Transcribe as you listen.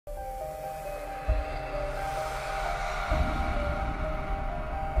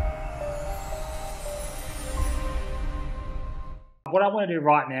What I want to do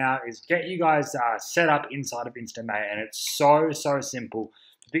right now is get you guys set up inside of Instamate, and it's so simple.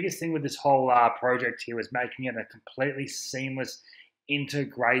 The biggest thing with this whole project here was making it a completely seamless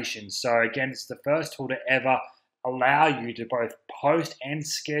integration. So again, it's the first tool to ever allow you to both post and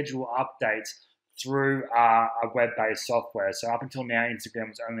schedule updates through a web-based software. So up until now, Instagram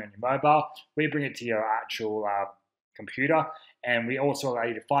was only on your mobile. We bring it to your actual computer, and we also allow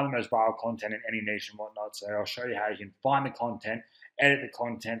you to find the most viral content in any niche and whatnot. So I'll show you how you can find the content, edit the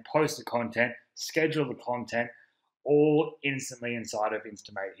content, post the content, schedule the content, all instantly inside of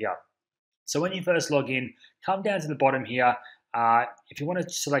Instamate here. So when you first log in, come down to the bottom here. If you want to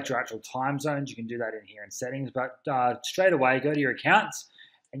select your actual time zones, you can do that in here in settings, but straight away go to your accounts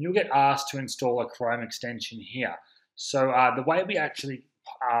and you'll get asked to install a Chrome extension here. So the way we actually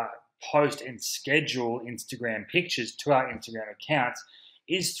post and schedule Instagram pictures to our Instagram accounts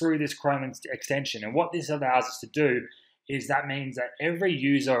is through this Chrome extension. And what this allows us to do is that means that every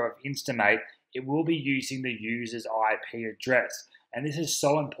user of Instamate, it will be using the user's IP address. And this is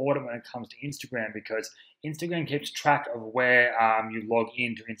so important when it comes to Instagram because Instagram keeps track of where you log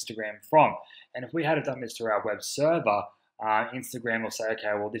into Instagram from. And if we had done this through our web server, Instagram will say,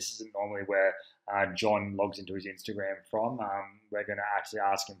 okay, well, this isn't normally where John logs into his Instagram from. We're going to actually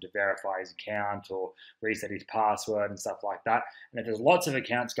ask him to verify his account or reset his password and stuff like that. And if there's lots of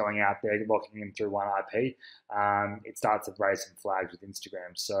accounts going out there logging in through one IP, it starts to raise some flags with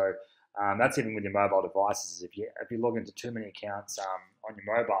Instagram. So that's even with your mobile devices. If you log into too many accounts on your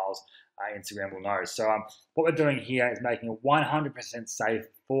mobiles, Instagram will know. So what we're doing here is making it 100% safe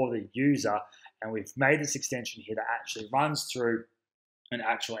for the user, and we've made this extension here that actually runs through an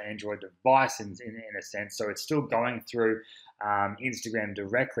actual Android device in a sense. So it's still going through Instagram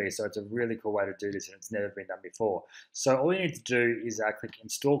directly. So it's a really cool way to do this, and it's never been done before. So all you need to do is click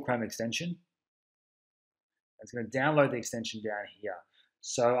Install Chrome Extension. It's going to download the extension down here.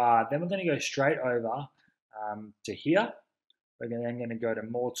 So then we're going to go straight over to here. We're then going to go to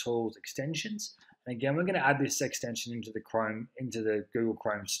More Tools, Extensions, and again we're going to add this extension into the Google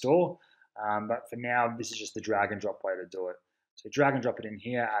Chrome store. But for now, this is just the drag and drop way to do it. So drag and drop it in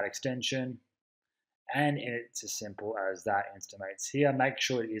here, add extension, and it's as simple as that. Instamate's here. Make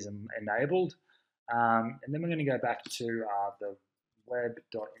sure it is enabled, and then we're going to go back to the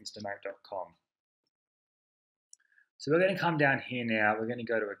web.instamate.com. So we're going to come down here now. We're going to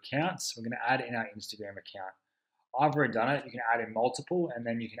go to accounts. We're going to add in our Instagram account. I've already done it. You can add in multiple, and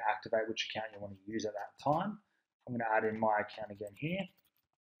then you can activate which account you want to use at that time. I'm going to add in my account again here.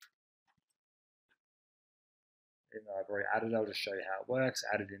 Even though I've already added it, I'll just show you how it works.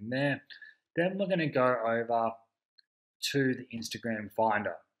 Add it in there. Then we're going to go over to the Instagram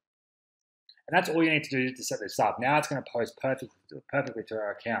Finder. And that's all you need to do to set this up. Now it's going to post perfectly to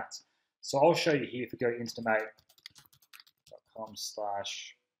our accounts. So I'll show you here. If we go to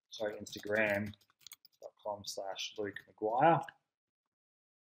Instagram.com/Luke Maguire.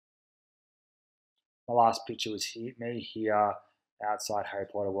 My last picture was me here outside Harry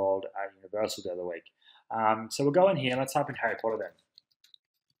Potter World at Universal the other week. So we'll go in here and let's type in Harry Potter then.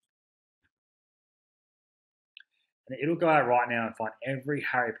 And it'll go out right now and find every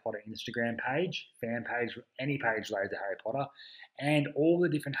Harry Potter Instagram page, fan page, any page related to Harry Potter, and all the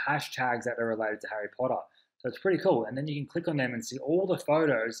different hashtags that are related to Harry Potter. So it's pretty cool. And then you can click on them and see all the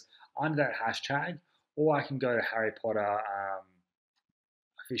photos under that hashtag, or I can go to Harry Potter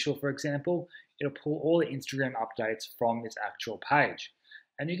official, for example. It'll pull all the Instagram updates from this actual page.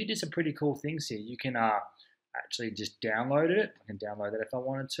 And you can do some pretty cool things here. You can actually just download it. I can download it if I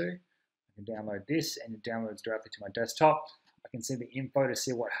wanted to. I can download this and it downloads directly to my desktop. I can see the info to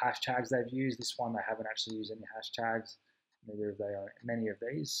see what hashtags they've used. This one, they haven't actually used any hashtags. Neither have they on many of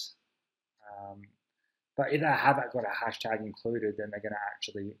these. But if they have got a hashtag included, then they're going to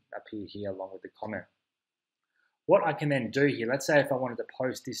actually appear here along with the comment. What I can then do here, let's say if I wanted to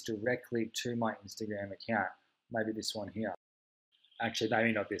post this directly to my Instagram account, maybe this one here. Actually,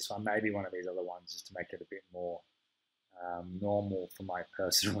 maybe not this one, maybe one of these other ones, just to make it a bit more normal for my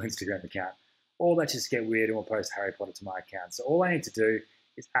personal Instagram account. Or let's just get weird and we'll post Harry Potter to my account. So all I need to do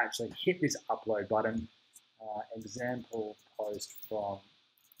is actually hit this upload button, example post from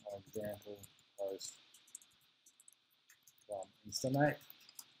Instamate,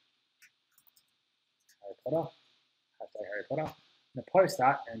 Harry Potter, hashtag Harry Potter. I'm going to post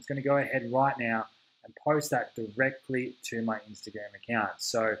that, and it's going to go ahead right now and post that directly to my Instagram account.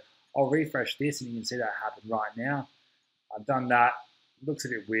 So I'll refresh this and you can see that happen right now. I've done that. It looks a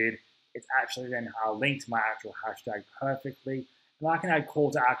bit weird. It's actually then linked my actual hashtag perfectly. And I can add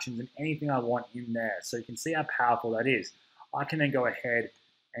call to actions and anything I want in there. So you can see how powerful that is. I can then go ahead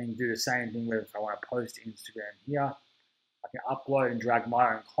and do the same thing with if I want to post to Instagram here. I can upload and drag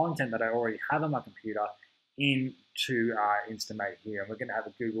my own content that I already have on my computer into Instamate here. And we're going to have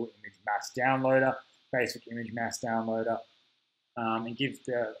a Google Image Mass Downloader, Facebook Image Mass Downloader, and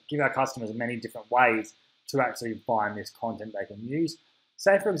give our customers many different ways to actually find this content they can use.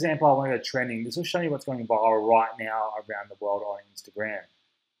 Say, for example, I want to go trending. This will show you what's going viral right now around the world on Instagram.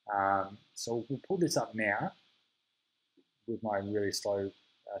 So we'll pull this up now with my really slow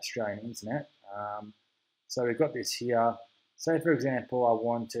Australian internet. So we've got this here. Say, for example, I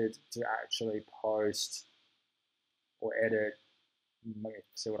wanted to actually post or edit. Let me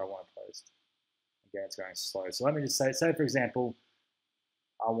see what I want to post. Again, it's going slow. So let me just say, for example,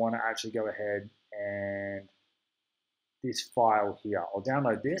 I want to actually go ahead and this file here. I'll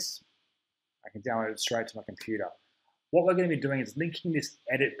download this. I can download it straight to my computer. What we're going to be doing is linking this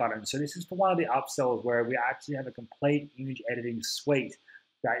edit button. So this is for one of the upsells where we actually have a complete image editing suite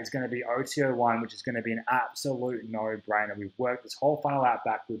that is going to be OTO1, which is going to be an absolute no-brainer. We've worked this whole funnel out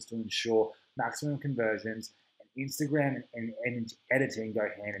backwards to ensure maximum conversions, and Instagram and image editing go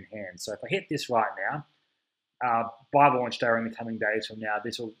hand in hand. So if I hit this right now, by launch day or in the coming days from now,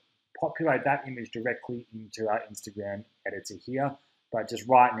 this will populate that image directly into our Instagram editor here. But just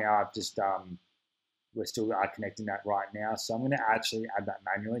right now, I've just we're still connecting that right now. So I'm going to actually add that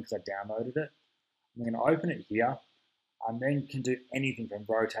manually because I downloaded it. I'm going to open it here. I then can do anything from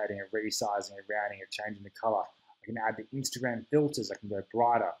rotating it, resizing it, rounding it, changing the color. I can add the Instagram filters. I can go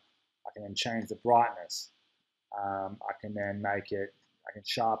brighter. I can then change the brightness. I can then make it, I can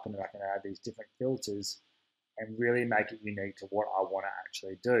sharpen it. I can add these different filters and really make it unique to what I want to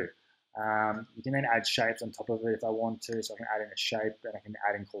actually do. You can then add shapes on top of it if I want to. So I can add in a shape and I can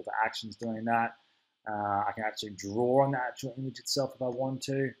add in call to actions doing that. I can actually draw on the actual image itself if I want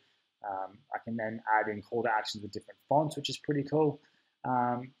to. I can then add in call to actions with different fonts, which is pretty cool.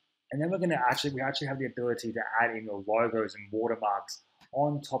 And then we actually have the ability to add in your logos and watermarks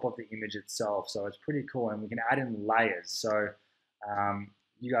on top of the image itself. So it's pretty cool. And we can add in layers. So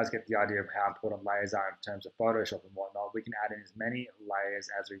you guys get the idea of how important layers are in terms of Photoshop and whatnot. We can add in as many layers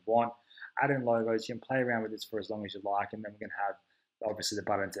as we want. Add in logos. You can play around with this for as long as you like. And then we can have obviously the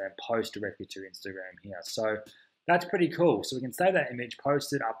button to then post directly to Instagram here. So that's pretty cool. So we can save that image,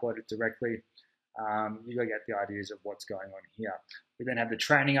 post it, upload it directly. You gotta get the ideas of what's going on here. We then have the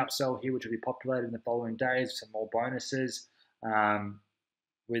training upsell here, which will be populated in the following days, some more bonuses.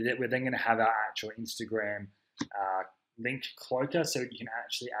 We're then going to have our actual Instagram link cloaker, so you can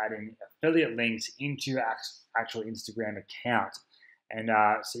actually add in affiliate links into your actual Instagram account. And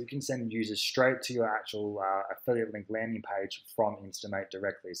so you can send users straight to your actual affiliate link landing page from Instamate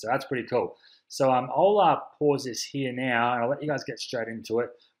directly. So that's pretty cool. So I'll pause this here now, and I'll let you guys get straight into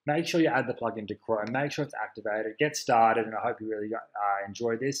it. Make sure you add the plugin to Chrome. Make sure it's activated. Get started, and I hope you really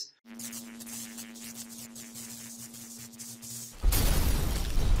enjoy this.